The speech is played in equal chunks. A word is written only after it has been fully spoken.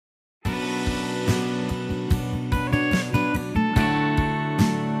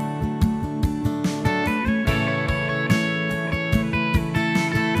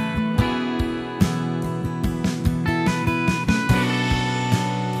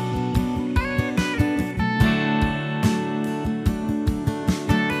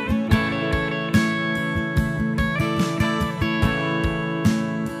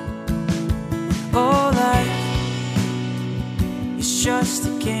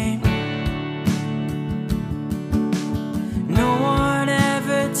game. No one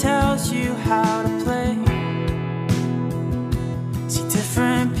ever tells you how to play. See,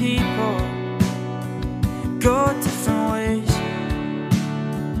 different people go different ways.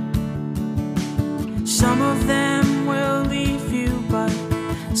 Some of them will leave you, but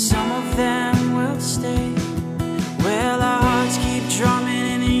some of them will stay. Well, our hearts keep drumming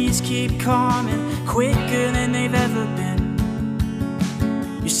and these keep coming quicker than they've ever been.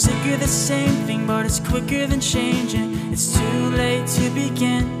 You're sick of the same thing, but it's quicker than changing. It's too late to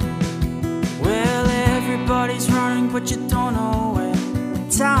begin. Well, everybody's running, but you don't know where.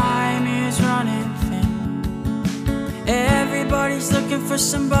 Time is running thin. Everybody's looking for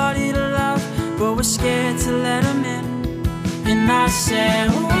somebody to love, but we're scared to let them in. And I said,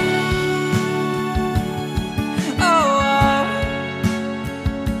 ooh, oh, oh.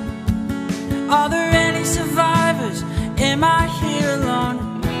 Are there any survivors? Am I here alone?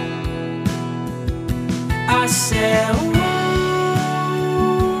 I said, ooh,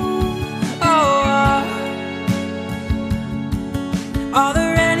 oh, oh. Are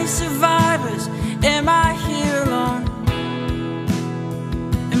there any survivors? Am I here alone?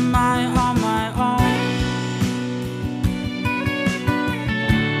 Am I on my own?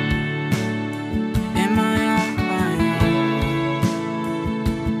 Am I on my own?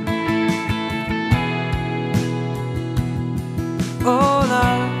 Oh,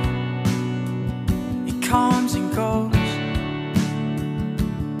 love, it comes and goes,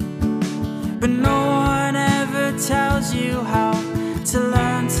 but no one ever tells you how to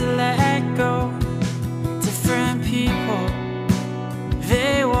learn to let go. Different people,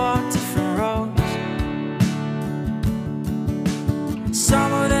 they walk different roads.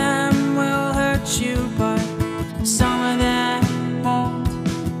 Some of them will hurt you, but some of them won't.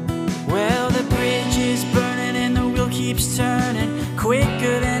 Well, the bridge is burning and the wheel keeps turning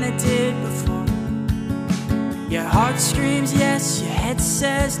quicker than it did before. Your heart screams yes, your head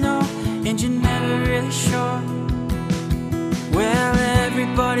says no, and you're never really sure. Well,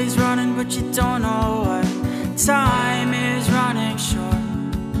 everybody's running, but you don't know what. Time is running short.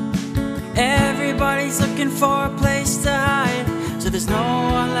 Everybody's looking for a place to hide, so there's no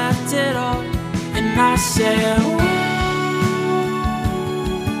one left at all. And I said, ooh,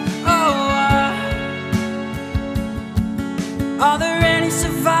 oh, are there any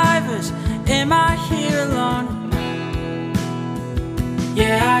survivors? Am I here alone?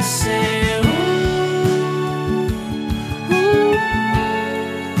 Yeah, I said, ooh.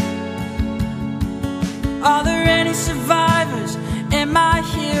 Are there any survivors? Am I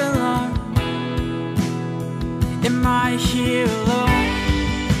here alone? Am I here alone?